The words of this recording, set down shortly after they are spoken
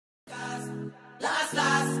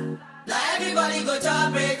Everybody go to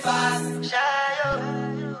breakfast.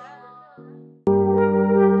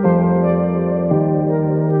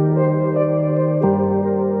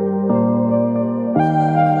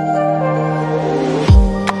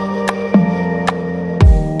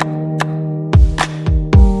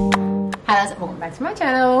 Welcome back to my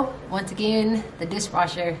channel. Once again, the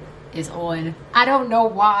dishwasher is on. I don't know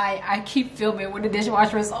why I keep filming when the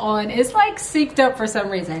dishwasher is on. It's like synced up for some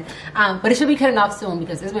reason, but it should be cutting off soon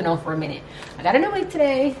because it's been on for a minute. I got a new wig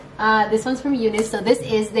today. This one's from UNice. So this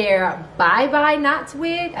is their Bye Knots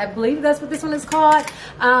wig. I believe that's what this one is called.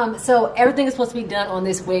 So everything is supposed to be done on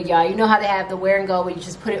this wig, y'all. You know how they have the wear and go where you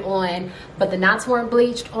just put it on, but the knots weren't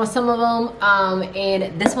bleached on some of them,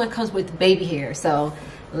 and this one comes with baby hair. So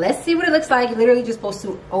let's see what it looks like. You're literally just supposed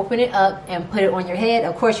to open it up and put it on your head.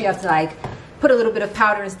 Of course, you have to like put a little bit of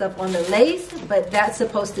powder and stuff on the lace, but that's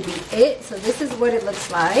supposed to be it. So this is what it looks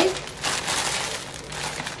like.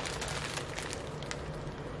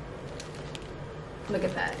 Look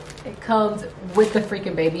at that. It comes with the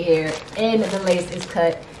freaking baby hair, and the lace is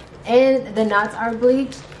cut, and the knots are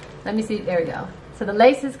bleached. Let me see. There we go. So the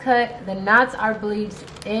lace is cut, the knots are bleached,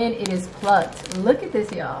 and it is plucked. Look at this,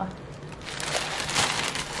 y'all.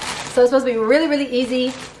 So it's supposed to be really, really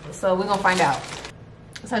easy. So we're gonna find out.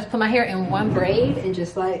 So I just put my hair in one braid and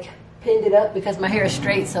just like pinned it up because my hair is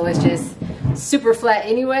straight, so it's just super flat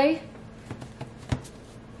anyway.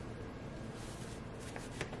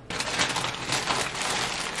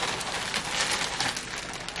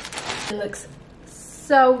 It looks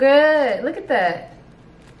so good. Look at that.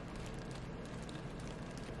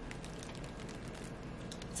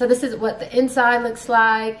 So this is what the inside looks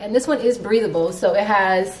like, and this one is breathable, so it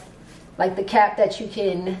has like the cap that you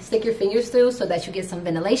can stick your fingers through so that you get some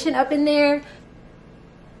ventilation up in there.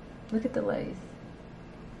 Look at the lace.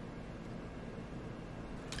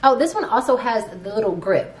 Oh, this one also has the little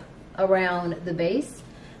grip around the base.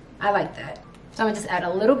 I like that. So I'm gonna just add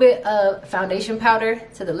a little bit of foundation powder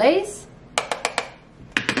to the lace.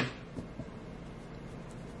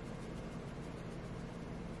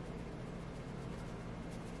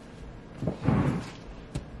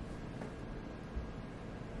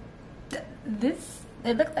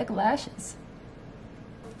 They look like lashes.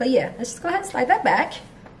 But yeah, let's just go ahead and slide that back.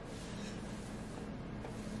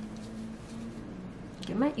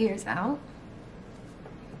 Get my ears out.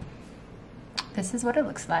 This is what it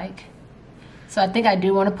looks like. So I think I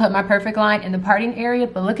do want to put my perfect line in the parting area,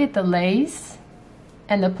 but look at the lace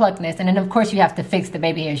and the pluckness. And then of course you have to fix the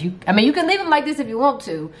baby hairs. I mean, you can leave them like this if you want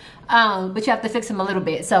to, but you have to fix them a little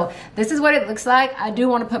bit. So this is what it looks like. I do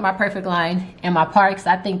want to put my perfect line in my part because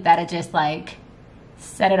I think that'll just like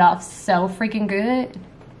set it off so freaking good.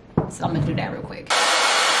 So I'm gonna do that real quick.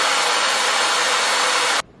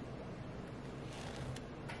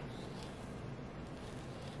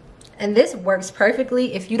 And this works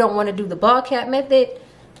perfectly if you don't want to do the ball cap method,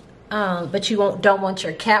 but you don't want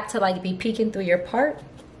your cap to like be peeking through your part.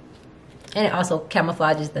 And it also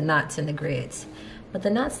camouflages the knots and the grids. But the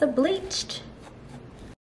knots are bleached.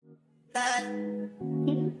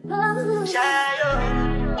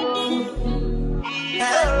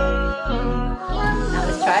 Now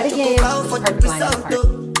let's try it again. Perfect line of part.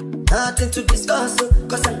 Nothing to discuss,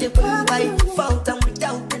 cause I'm without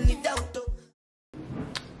any doubt.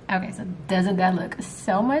 Okay, so doesn't that look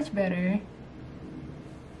so much better?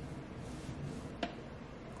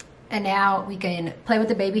 And now we can play with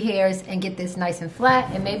the baby hairs and get this nice and flat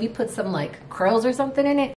and maybe put some like curls or something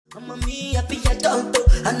in it.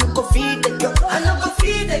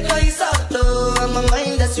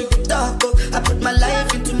 I put my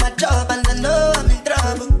life into my job and I know I'm in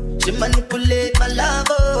trouble. She manipulate my love,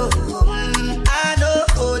 I know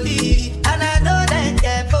holy and I know that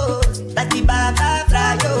devil. That the baba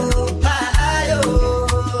fry yo, my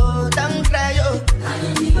ayo, don't cry yo.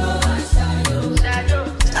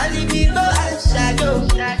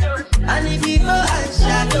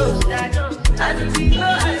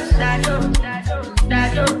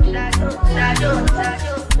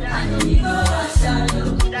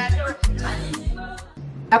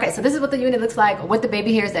 Okay, so this is what the unit looks like with the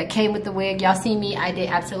baby hairs that came with the wig. Y'all see me, I did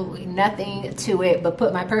absolutely nothing to it but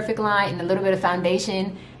put my perfect line and a little bit of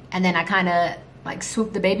foundation, and then I kind of like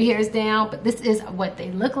swoop the baby hairs down. But this is what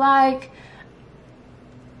they look like.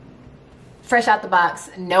 Fresh out the box,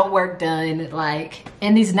 no work done, like,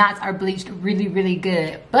 and these knots are bleached really, really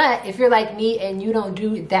good. But if you're like me and you don't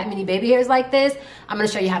do that many baby hairs like this, I'm gonna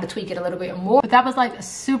show you how to tweak it a little bit more. But that was like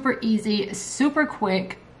super easy, super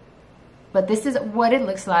quick. But this is what it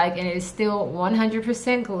looks like, and it is still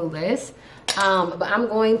 100% glueless. But I'm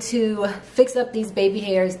going to fix up these baby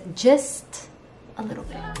hairs just a little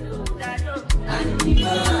bit.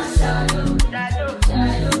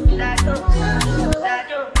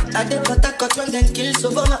 I did cut a cut when then kill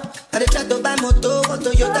Soboma. I did try to buy moto,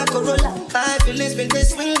 Toyota Corolla. My feelings been they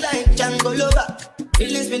swing like Django Lover.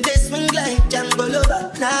 Feelings been they swing like Django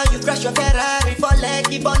Lover. Now you crash your Ferrari for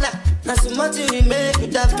Lucky Bona. Now so much you make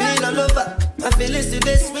with that feel all over. My feelings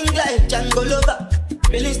today swing like Django Lover.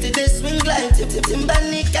 Feelings today swing like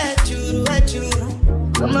Timberlake at you.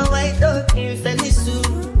 I'm a white dog in Fenisu.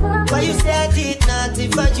 Why you say I did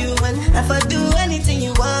nothing for you when if I do anything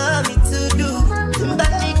you want me to do?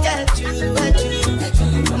 Timberlake at you.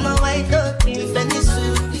 I'm a white dog in Fenisu.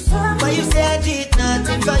 Why you say I did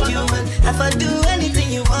nothing for you when if I do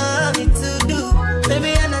anything you want me to do?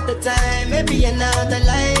 Maybe another time, maybe another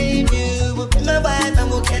life. You will be my wife and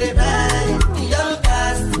we'll get it right. The young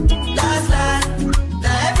past, last.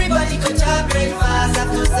 Now everybody go to breakfast.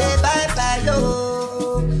 Have to say bye-bye,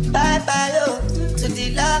 yo. Bye-bye, yo. To the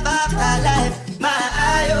love of my life. My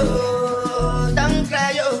eye, yo. Don't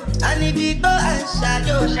cry, yo. I need people and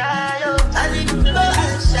shadow. I need people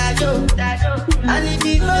and shadow. I need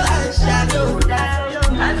people and shadow.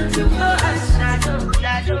 I need people and shadow.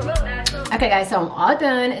 Okay guys, so I'm all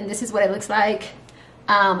done and this is what it looks like.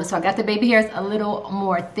 So I got the baby hairs a little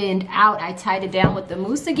more thinned out. I tied it down with the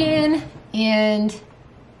mousse again and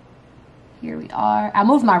here we are. I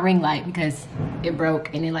moved my ring light because it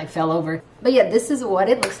broke and it like fell over. But yeah, this is what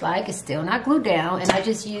it looks like. It's still not glued down and I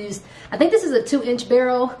just used, I think this is a 2-inch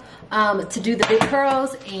barrel to do the big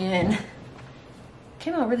curls and it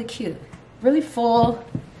came out really cute, really full.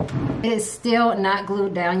 It is still not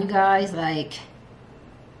glued down, you guys, like,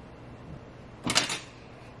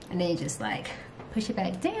 and then you just like push it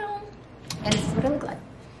back down and this is what it looks like.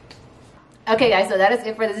 Okay guys, so that is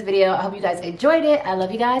it for this video. I hope you guys enjoyed it. I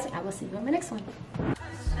love you guys and I will see you on my next one.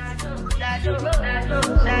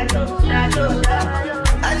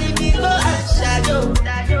 I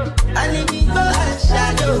need people and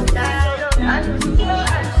shadow.